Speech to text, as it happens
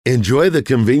Enjoy the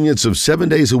convenience of 7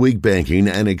 days a week banking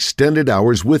and extended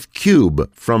hours with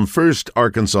Cube from First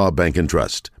Arkansas Bank and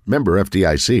Trust. Member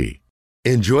FDIC.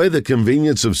 Enjoy the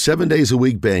convenience of 7 days a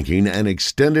week banking and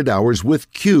extended hours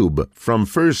with Cube from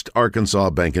First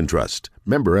Arkansas Bank and Trust.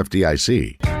 Member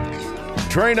FDIC.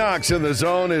 Trey Knox in the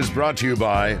Zone is brought to you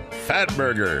by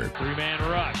Fatburger. Three-man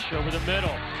rush over the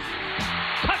middle.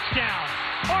 Touchdown,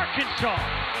 Arkansas.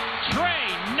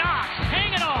 Trey Knox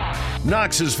hanging on.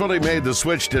 Knox has fully made the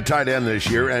switch to tight end this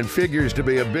year and figures to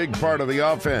be a big part of the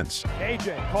offense.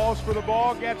 AJ calls for the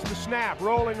ball, gets the snap,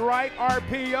 rolling right,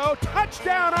 RPO,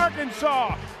 touchdown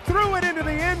Arkansas! Threw it into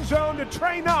the end zone to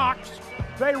Trey Knox.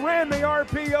 They ran the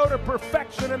RPO to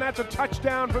perfection, and that's a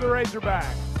touchdown for the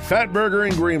Razorbacks. Fatburger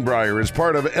in Greenbrier is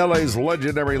part of LA's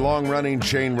legendary long-running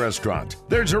chain restaurant.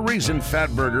 There's a reason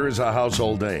Fatburger is a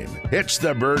household name. It's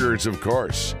the burgers, of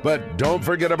course. But don't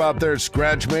forget about their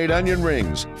scratch-made onion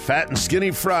rings, fat and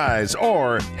skinny fries,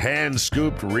 or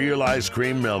hand-scooped real ice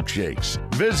cream milkshakes.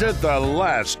 Visit the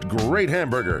last great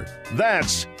hamburger.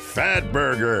 That's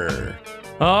Fatburger.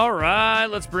 All right,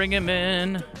 let's bring him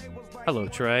in. Hello,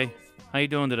 Trey. How you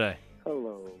doing today?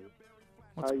 Hello.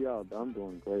 How y'all? I'm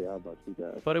doing great. How about you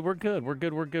guys? Buddy, we're good. We're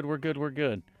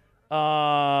good.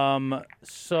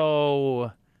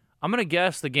 So I'm going to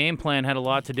guess the game plan had a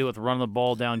lot to do with running the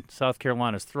ball down South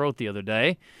Carolina's throat the other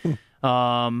day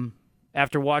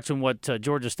after watching what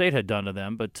Georgia State had done to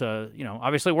them. But,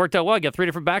 obviously it worked out well. You got three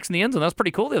different backs in the end zone. That's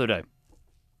pretty cool the other day.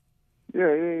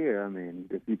 Yeah. I mean,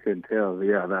 if you couldn't tell,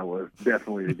 that was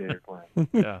definitely the game plan.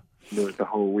 Yeah. Do it the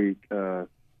whole week.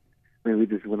 We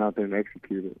just went out there and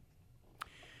executed.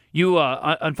 You,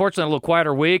 unfortunately, a little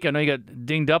quieter week. I know you got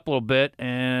dinged up a little bit,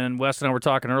 and Wes and I were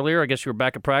talking earlier. I guess you were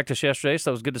back at practice yesterday, so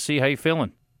it was good to see. How you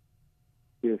feeling?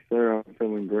 Yes, sir. I'm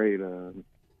feeling great. Going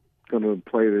to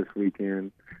play this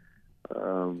weekend.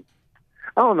 I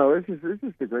don't know. It's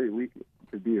just a great week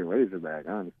to be a Razorback,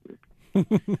 honestly.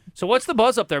 So what's the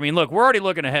buzz up there? I mean, look, we're already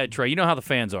looking ahead, Trey. You know how the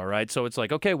fans are, right? So it's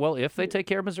like, okay, well, if they take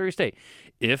care of Missouri State,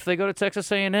 if they go to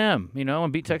Texas A&M,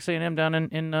 and beat Texas A&M down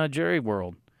in Jerry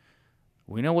World,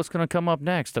 we know what's going to come up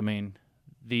next. I mean,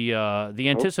 the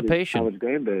anticipation. College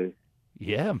game day.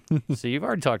 Yeah. See, you've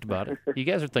already talked about it. You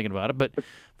guys are thinking about it, but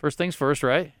first things first,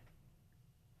 right?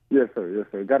 Yes, sir.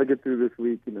 Got to get through this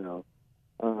week.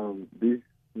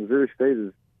 Missouri State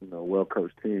is a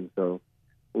well-coached team, so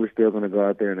we're still going to go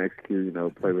out there and execute,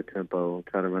 play with tempo,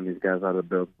 try to run these guys out of the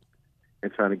building,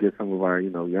 and try to get some of our,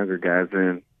 younger guys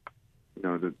in,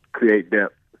 to create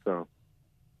depth. So,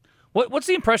 what's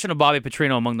the impression of Bobby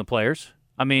Petrino among the players?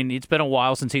 I mean, it's been a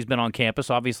while since he's been on campus.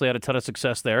 Obviously, had a ton of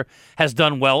success there. Has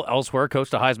done well elsewhere.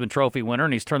 Coached a Heisman Trophy winner,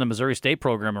 and he's turned the Missouri State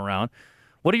program around.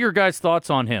 What are your guys' thoughts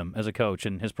on him as a coach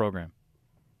and his program?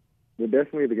 Well,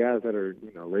 definitely the guys that are,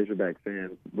 Razorback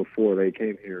fans before they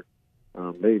came here,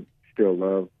 they still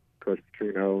love Coach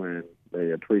Petrino, and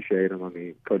they appreciate him. I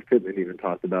mean, Coach Pittman even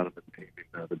talked about him at the team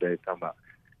the other day, talking about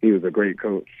he was a great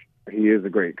coach. He is a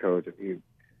great coach, and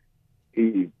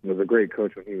he was a great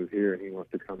coach when he was here, and he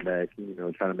wants to come back,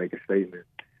 try to make a statement,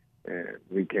 and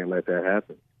we can't let that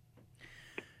happen.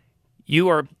 You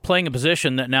are playing a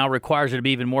position that now requires you to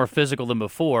be even more physical than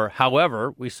before.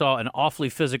 However, we saw an awfully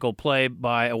physical play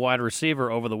by a wide receiver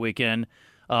over the weekend.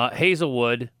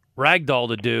 Hazelwood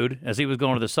ragdolled a dude as he was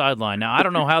going to the sideline. Now, I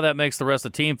don't know how that makes the rest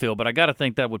of the team feel, but I got to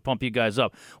think that would pump you guys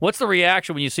up. What's the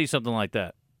reaction when you see something like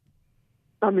that?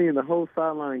 I mean, the whole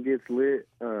sideline gets lit.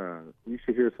 You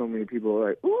should hear so many people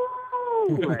like,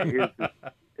 ooh!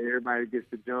 Everybody gets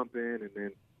to jump in, and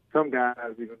then some guys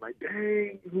even like,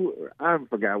 dang, I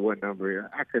forgot what number.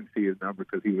 I couldn't see his number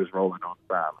because he was rolling on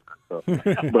the sideline.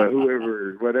 So, but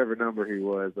whatever number he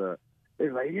was, they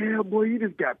were like, yeah, boy, you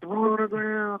just got thrown on the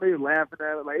ground. They were laughing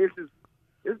at it. Like,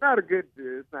 it's not good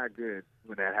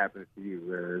when that happens to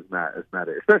you. It's not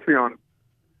it. Especially on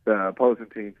the opposing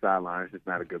team sideline. It's just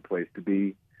not a good place to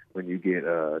be when you get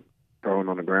thrown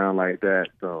on the ground like that.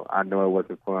 So I know it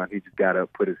wasn't fun. He just got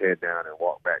up, put his head down, and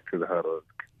walked back to the huddle. It's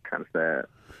kind of sad.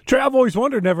 Trey, I've always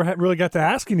wondered, never really got to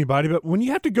ask anybody, but when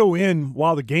you have to go in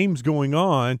while the game's going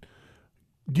on,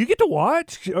 do you get to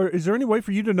watch, or is there any way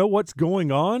for you to know what's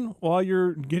going on while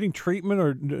you're getting treatment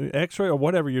or X-ray or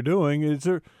whatever you're doing? Is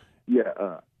there?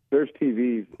 Yeah, there's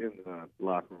TVs in the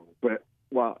locker room, but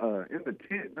while in the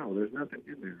tent, no, there's nothing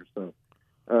in there. So,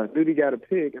 Nudie got a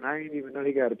pick, and I didn't even know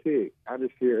he got a pick. I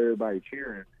just hear everybody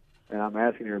cheering, and I'm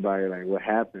asking everybody like, "What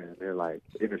happened?" They're like,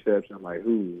 "Interception." I'm like,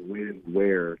 "Who? When?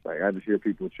 Where?" It's like I just hear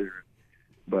people cheering,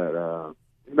 but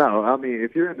no, I mean,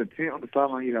 if you're in the tent on the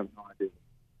sideline, you have no idea.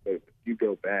 But if you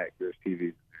go back, there's TVs,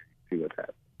 you see what's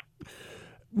happening.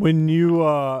 When you,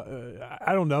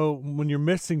 I don't know, when you're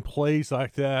missing plays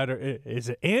like that, or is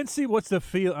it antsy? What's the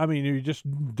feel? I mean, are you just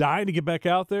dying to get back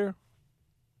out there?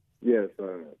 Yes,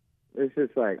 it's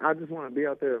just like I just want to be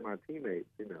out there with my teammates,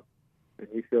 and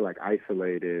you feel like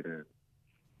isolated, and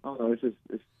I don't know,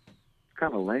 it's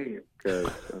kind of lame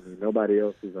because nobody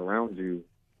else is around you,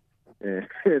 and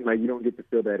like you don't get to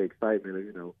feel that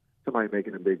excitement of somebody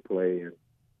making a big play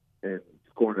and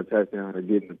scoring a touchdown or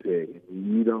getting a pick,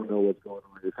 and you don't know what's going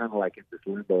on. It's kind of like in this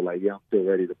limbo, like I'm still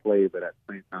ready to play, but at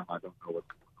the same time I don't know what's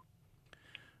going on.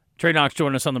 Trey Knox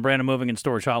joining us on the Brandon Moving and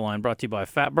Storage Hotline, brought to you by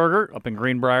Fatburger up in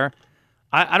Greenbrier.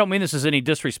 I don't mean this as any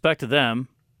disrespect to them,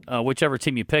 whichever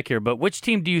team you pick here, but which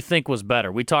team do you think was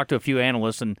better? We talked to a few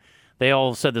analysts, and they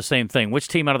all said the same thing. Which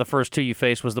team out of the first two you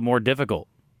faced was the more difficult?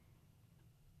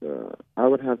 I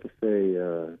would have to say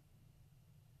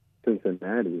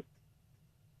Cincinnati.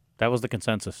 That was the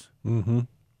consensus. Mm-hmm.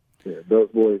 Yeah, those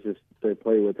boys they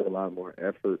play with a lot more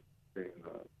effort and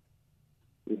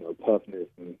toughness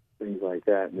and things like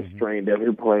that, and the strain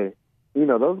every play.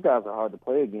 Those guys are hard to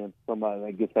play against. Somebody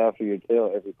that gets after your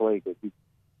tail every play because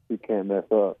you can't mess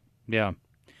up. Yeah.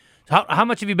 How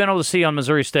much have you been able to see on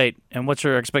Missouri State, and what's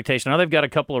your expectation? Now they've got a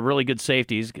couple of really good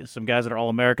safeties, some guys that are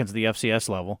All-Americans at the FCS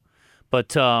level.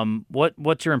 But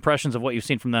what's your impressions of what you've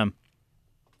seen from them?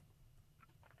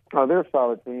 Oh, they're a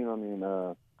solid team.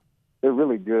 They're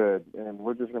really good, and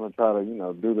we're just going to try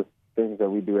to, do the things that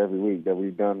we do every week that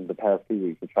we've done the past 2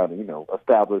 weeks to try to,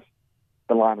 establish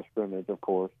the line of scrimmage, of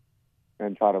course,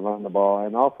 and try to run the ball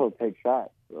and also take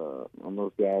shots on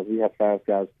those guys. We have fast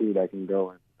guys, too, that can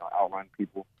go and outrun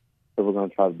people, so we're going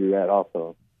to try to do that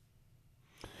also.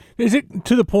 Is it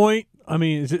to the point,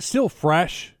 is it still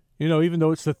fresh? Even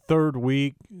though it's the third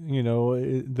week,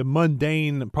 the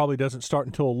mundane probably doesn't start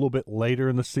until a little bit later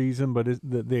in the season, but is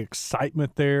the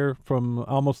excitement there from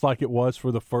almost like it was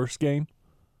for the first game?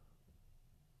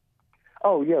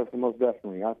 Oh, yes, most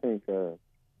definitely. I think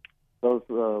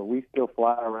we still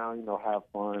fly around, have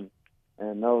fun,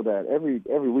 and know that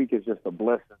every week is just a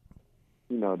blessing,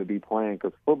 to be playing,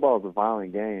 because football is a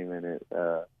violent game, and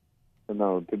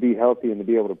to be healthy and to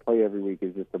be able to play every week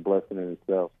is just a blessing in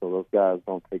itself. So those guys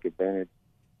don't take advantage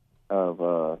of,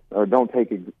 or don't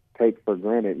take for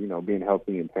granted, being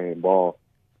healthy and playing ball.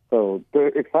 So the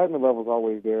excitement level is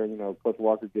always there. Coach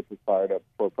Walker gets us fired up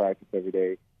before practice every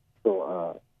day.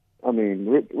 So,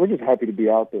 we're just happy to be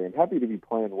out there and happy to be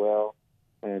playing well.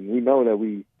 And we know that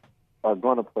we are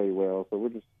going to play well. So we're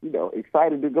just,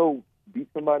 excited to go beat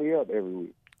somebody up every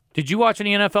week. Did you watch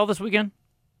any NFL this weekend?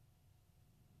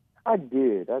 I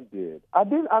did. I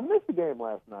missed the game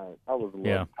last night. I was a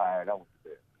little tired. I was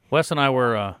there. Wes and I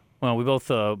were, we both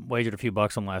wagered a few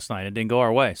bucks on last night. It didn't go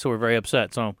our way, so we're very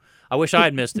upset. So I wish I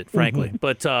had missed it, frankly.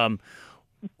 But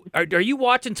are you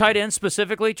watching tight ends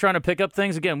specifically, trying to pick up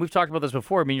things? Again, we've talked about this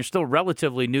before. You're still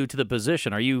relatively new to the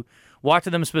position. Are you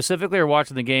watching them specifically or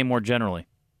watching the game more generally?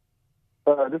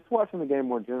 Just watching the game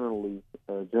more generally,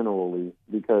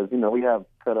 because, we have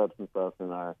cut-ups and stuff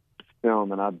in our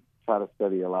film, and I try to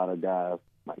study a lot of guys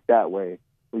like that way,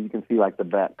 where you can see like the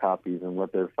back copies and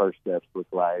what their first steps look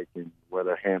like and where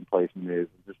their hand placement is.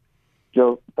 And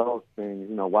just those things,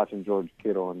 watching George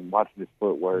Kittle and watching his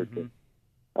footwork and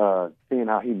seeing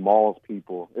how he mauls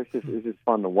people. It's just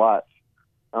fun to watch.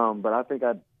 But I think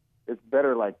it's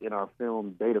better like in our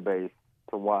film database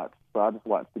to watch. So I just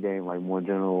watch the game like more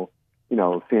general,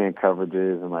 seeing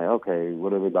coverages and like, okay,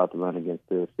 what are we about to run against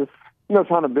this? Just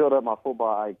trying to build up my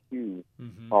football IQ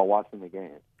while watching the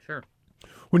game. Sure.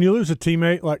 When you lose a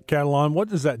teammate like Catalan, what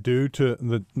does that do to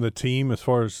the team as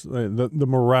far as the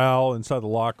morale inside the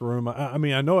locker room?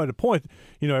 I know at a point,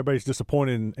 everybody's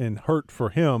disappointed and hurt for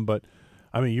him, but,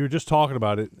 you were just talking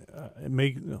about it.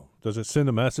 Does it send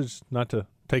a message not to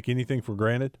take anything for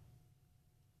granted?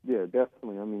 Yeah,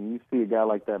 definitely. You see a guy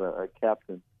like that, a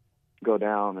captain, go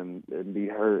down and be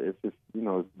hurt. It's just,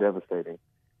 it's devastating.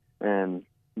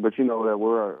 But you know that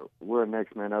we're a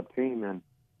next man up team, and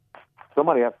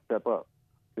somebody has to step up.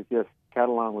 It's just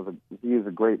Catalan he is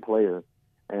a great player,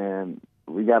 and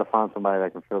we got to find somebody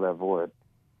that can fill that void.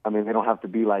 They don't have to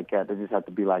be like Cat; they just have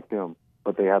to be like them.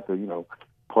 But they have to,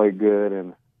 play good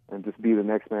and just be the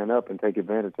next man up and take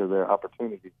advantage of their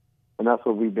opportunity. And that's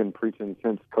what we've been preaching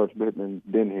since Coach Bittman's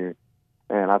been here.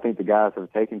 And I think the guys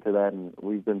have taken to that, and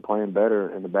we've been playing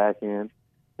better in the back end.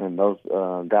 And those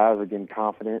guys are getting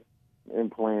confident in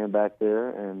playing back there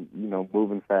and,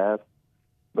 moving fast.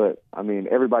 But,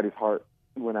 everybody's heart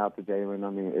went out to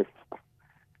Jalen.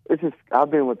 It's just,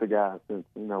 I've been with the guys since,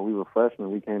 we were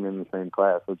freshmen. We came in the same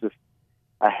class. So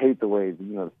I hate the way,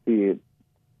 to see it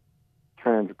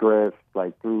transgress,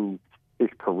 like, through his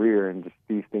career and just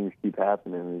these things keep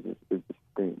happening. It's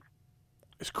things.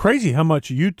 It's crazy how much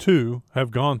you two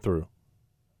have gone through.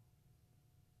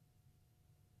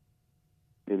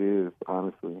 It is,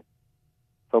 honestly.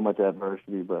 So much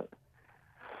adversity, but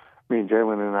me and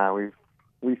Jalen and I,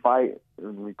 we fight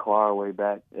and we claw our way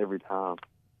back every time.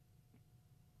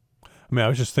 I mean, I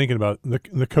was just thinking about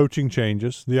the coaching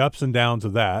changes, the ups and downs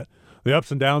of that, the ups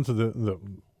and downs of the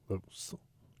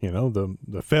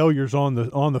failures on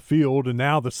the field, and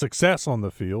now the success on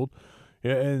the field,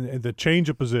 and the change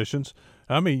of positions.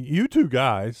 I mean, you two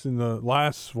guys in the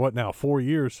last 4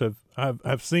 years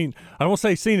have seen. I won't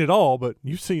say seen it all, but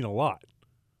you've seen a lot.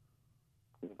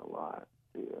 Seen a lot,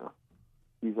 yeah.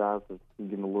 These guys are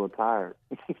getting a little tired.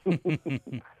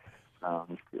 I'm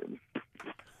just kidding.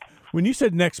 When you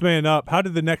said next man up, how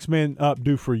did the next man up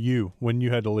do for you when you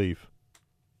had to leave?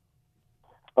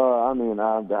 I mean,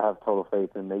 I have total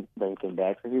faith in Nathan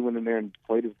Baxter. He went in there and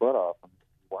played his butt off. I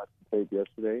watched the tape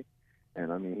yesterday,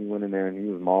 and I mean, he went in there and he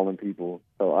was mauling people.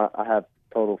 So I have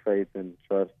total faith and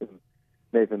trust in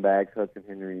Nathan Baxter, Hudson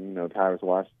Henry, Tyrus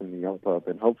Washington, the young pup,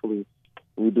 and hopefully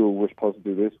we do what we're supposed to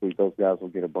do this week. Those guys will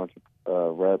get a bunch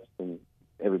of reps, and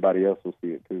everybody else will see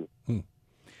it too.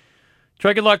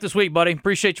 Trey, good luck this week, buddy.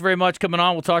 Appreciate you very much coming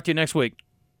on. We'll talk to you next week.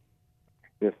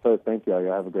 Yes, sir. Thank you.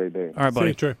 Y'all have a great day. All right, buddy. See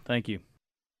you, Trey. Thank you.